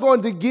 I'm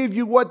going to give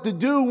you what to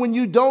do when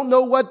you don't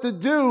know what to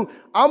do.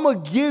 I'm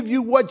going to give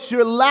you what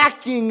you're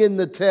lacking in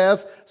the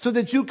test so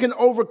that you can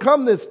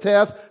overcome this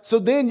test. So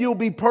then you'll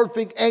be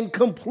perfect and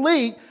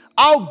complete.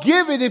 I'll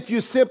give it if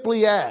you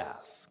simply ask.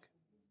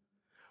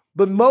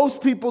 But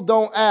most people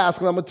don't ask,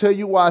 and I'm going to tell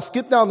you why.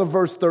 Skip down to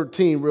verse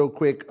 13 real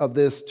quick of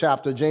this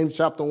chapter, James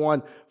chapter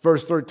 1,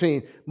 verse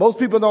 13. Most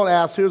people don't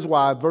ask. Here's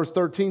why. Verse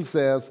 13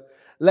 says,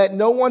 let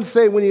no one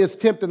say when he is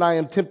tempted, I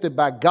am tempted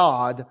by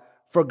God,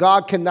 for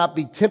God cannot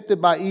be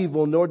tempted by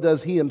evil, nor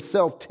does he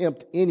himself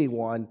tempt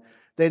anyone.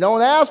 They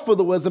don't ask for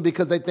the wisdom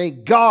because they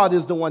think God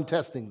is the one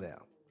testing them.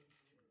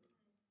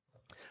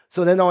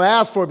 So they don't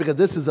ask for it because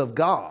this is of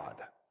God.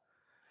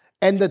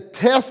 And the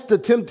test, the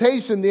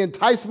temptation, the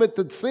enticement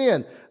to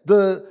sin,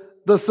 the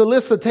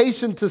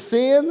solicitation to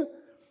sin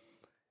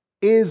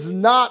is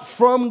not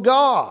from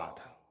God.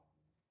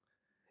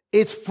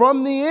 It's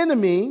from the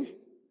enemy,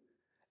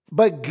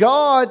 but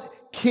God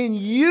can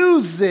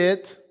use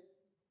it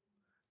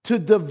to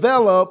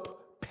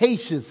develop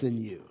patience in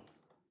you.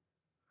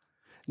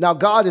 Now,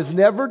 God is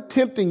never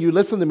tempting you.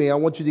 Listen to me. I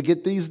want you to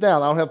get these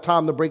down. I don't have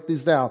time to break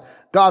these down.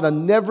 God will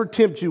never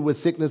tempt you with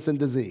sickness and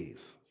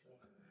disease.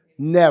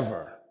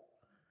 Never.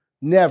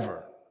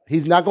 Never.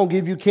 He's not going to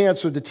give you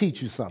cancer to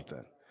teach you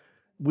something.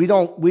 We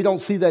don't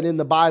see that in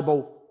the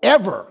Bible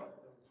ever.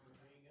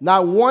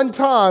 Not one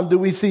time do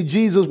we see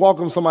Jesus walk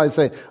up to somebody and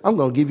say, I'm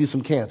going to give you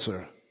some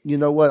cancer. You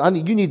know what?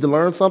 You need to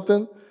learn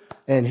something,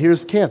 and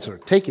here's cancer.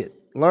 Take it.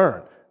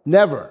 Learn.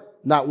 Never.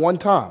 Not one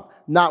time.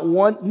 Not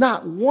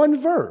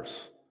one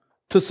verse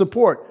to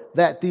support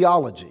that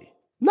theology.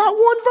 Not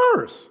one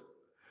verse.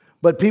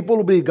 But people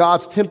will be,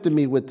 God's tempting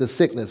me with the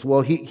sickness.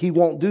 Well, he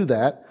won't do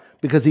that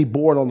because he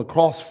bore it on the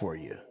cross for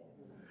you.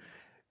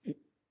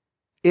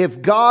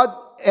 If God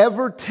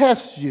ever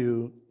tests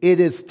you, it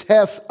is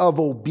tests of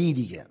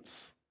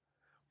obedience.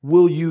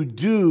 Will you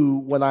do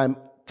what I'm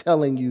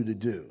telling you to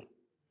do?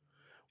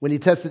 When he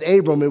tested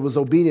Abram, it was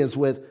obedience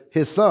with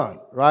his son,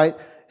 right?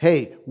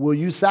 Hey, will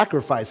you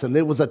sacrifice him?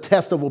 It was a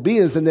test of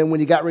obedience. And then when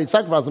he got ready to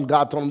sacrifice him,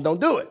 God told him,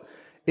 don't do it.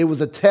 It was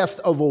a test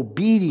of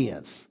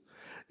obedience.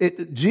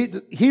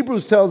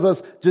 Hebrews tells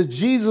us that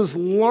Jesus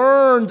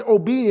learned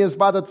obedience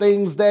by the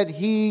things that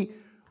he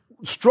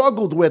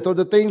struggled with or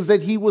the things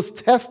that he was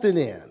tested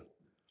in.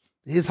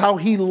 Is how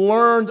he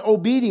learned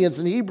obedience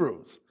in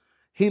Hebrews.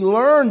 He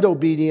learned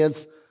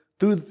obedience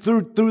through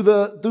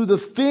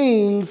the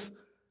things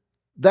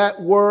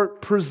that were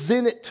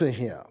presented to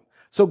him.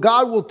 So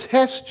God will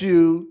test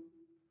you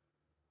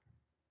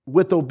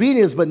with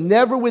obedience, but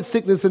never with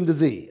sickness and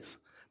disease,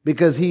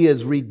 because he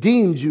has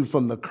redeemed you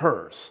from the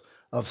curse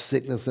of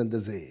sickness and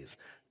disease.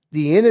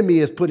 The enemy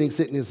is putting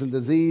sickness and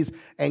disease,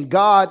 and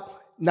God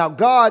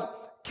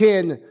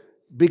can,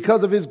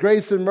 because of his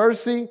grace and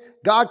mercy,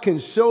 God can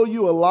show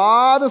you a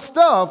lot of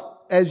stuff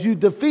as you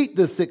defeat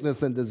this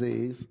sickness and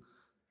disease.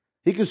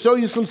 He can show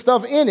you some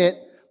stuff in it,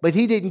 but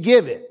he didn't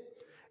give it.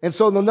 And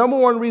so the number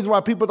one reason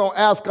why people don't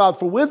ask God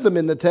for wisdom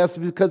in the test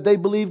is because they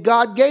believe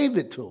God gave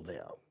it to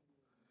them.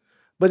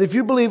 But if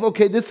you believe,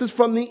 okay, this is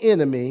from the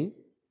enemy,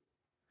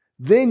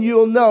 then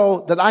you'll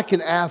know that I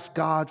can ask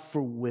God for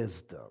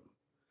wisdom.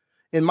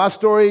 In my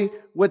story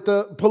with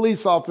the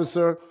police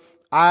officer,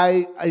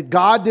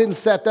 God didn't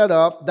set that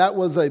up. That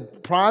was a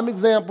prime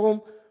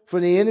example for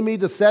the enemy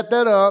to set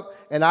that up,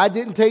 and I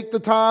didn't take the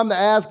time to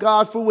ask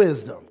God for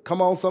wisdom.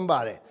 Come on,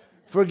 somebody.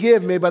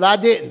 Forgive me, but I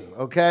didn't,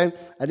 okay?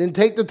 I didn't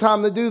take the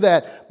time to do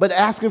that, but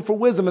asking for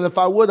wisdom. And if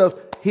I would have,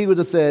 he would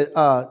have said,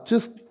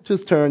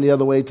 just turn the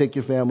other way, take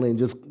your family, and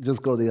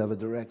just go the other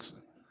direction.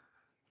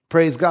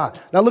 Praise God.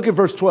 Now look at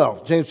verse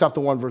 12, James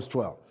chapter 1, verse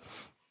 12.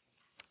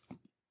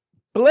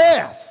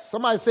 Blessed.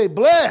 Somebody say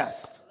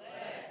blessed.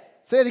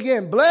 Say it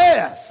again.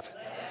 Blessed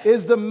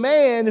is the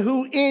man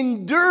who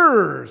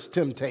endures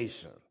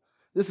temptation.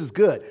 This is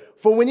good.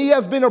 For when he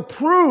has been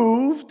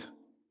approved,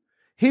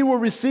 he will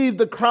receive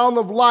the crown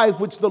of life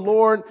which the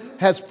Lord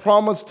has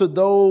promised to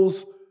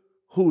those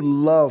who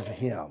love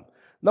him.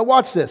 Now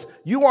watch this.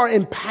 You are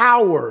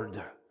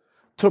empowered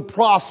to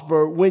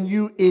prosper when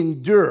you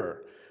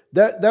endure.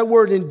 That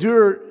word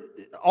endure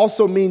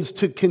also means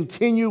to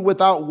continue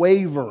without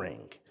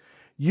wavering.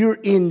 You're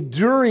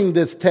enduring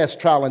this test,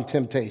 trial, and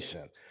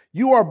temptation.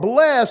 You are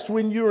blessed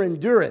when you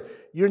endure it.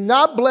 You're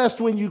not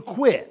blessed when you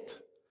quit.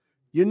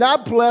 You're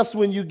not blessed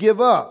when you give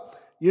up.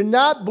 You're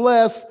not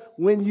blessed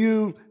when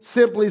you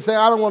simply say,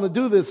 I don't want to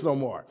do this no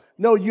more.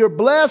 No, you're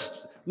blessed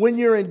when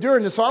you're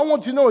enduring it. So I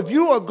want you to know, if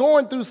you are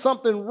going through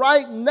something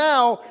right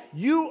now,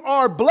 you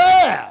are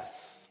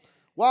blessed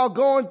while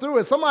going through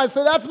it. Somebody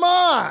say, that's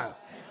mine.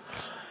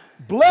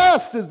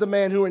 Blessed is the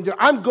man who endures.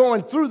 I'm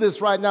going through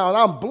this right now, and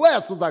I'm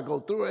blessed as I go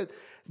through it,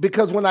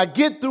 because when I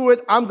get through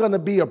it, I'm going to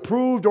be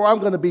approved, or I'm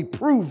going to be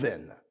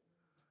proven.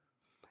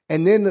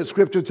 And then the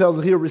scripture tells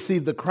us he'll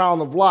receive the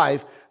crown of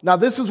life. Now,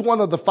 this is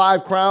one of the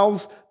 5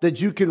 crowns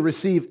that you can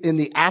receive in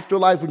the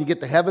afterlife. When you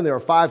get to heaven, there are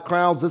 5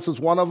 crowns. This is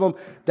one of them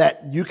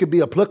that you could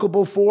be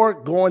applicable for,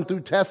 going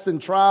through tests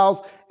and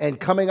trials and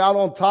coming out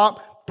on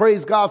top.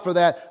 Praise God for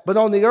that. But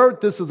on the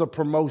earth, this is a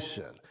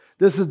promotion.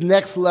 This is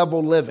next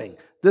level living.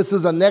 This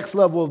is a next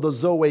level of the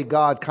Zoe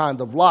God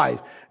kind of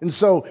life. And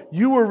so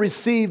you will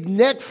receive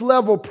next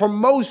level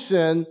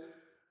promotion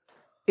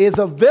is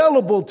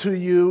available to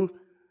you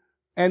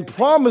and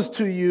promised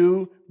to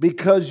you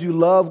because you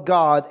love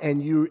God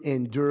and you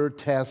endure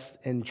tests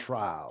and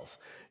trials.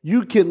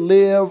 You can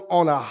live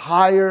on a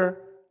higher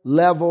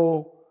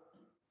level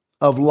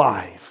of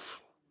life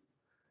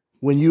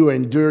when you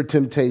endure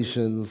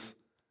temptations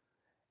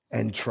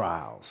and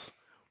trials.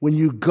 When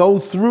you go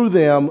through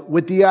them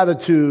with the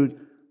attitude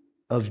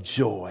of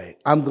joy.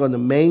 I'm going to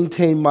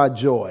maintain my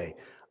joy.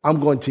 I'm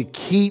going to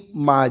keep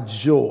my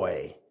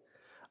joy.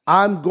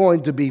 I'm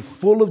going to be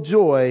full of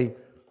joy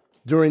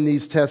during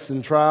these tests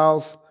and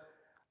trials.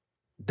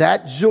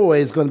 That joy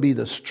is going to be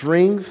the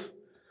strength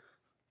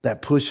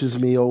that pushes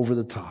me over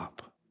the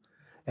top.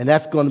 And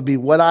that's going to be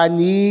what I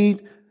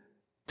need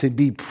to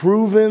be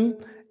proven.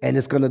 And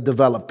it's going to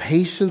develop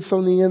patience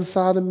on the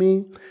inside of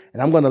me.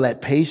 And I'm going to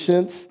let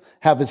patience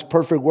have its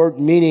perfect work,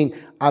 meaning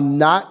I'm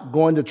not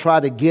going to try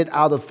to get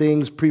out of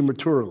things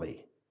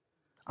prematurely.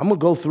 I'm going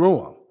to go through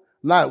them.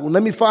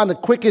 Let me find the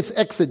quickest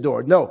exit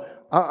door. No,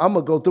 I'm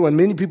going to go through. And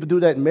many people do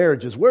that in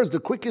marriages. Where's the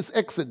quickest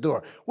exit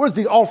door? Where's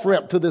the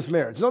off-ramp to this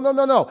marriage?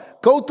 No.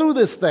 Go through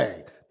this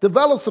thing.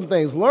 Develop some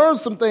things. Learn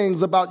some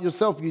things about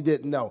yourself you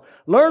didn't know.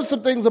 Learn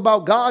some things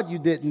about God you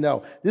didn't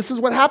know. This is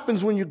what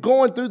happens when you're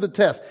going through the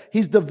test.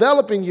 He's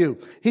developing you.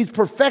 He's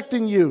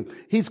perfecting you.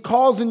 He's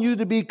causing you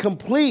to be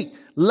complete,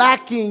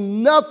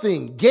 lacking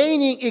nothing,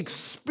 gaining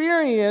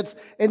experience,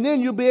 and then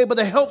you'll be able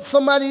to help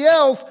somebody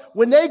else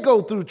when they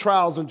go through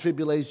trials and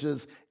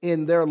tribulations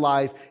in their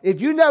life. If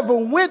you never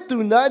went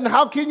through nothing,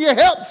 how can you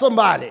help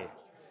somebody?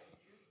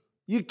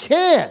 You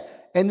can't.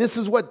 And this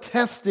is what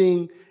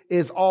testing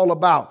is all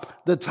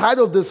about. The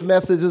title of this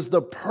message is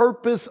The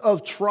Purpose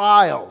of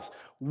Trials,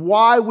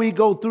 why we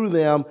go through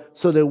them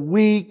so that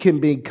we can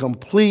be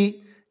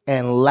complete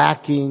and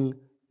lacking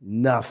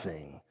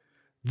nothing.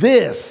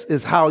 This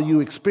is how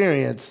you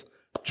experience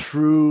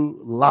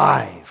true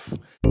life.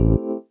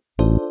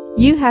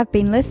 You have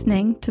been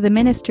listening to the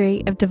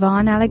ministry of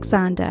Devon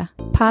Alexander,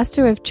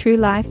 pastor of True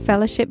Life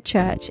Fellowship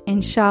Church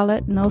in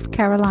Charlotte, North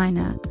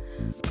Carolina.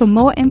 For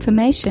more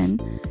information,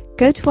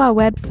 go to our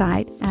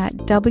website at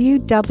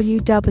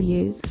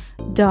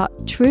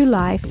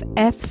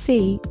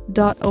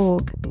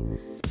www.truelifefc.org.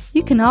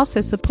 You can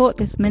also support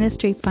this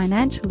ministry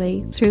financially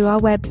through our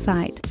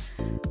website.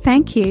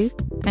 Thank you,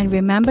 and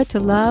remember to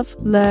love,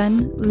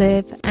 learn,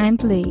 live,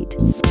 and lead.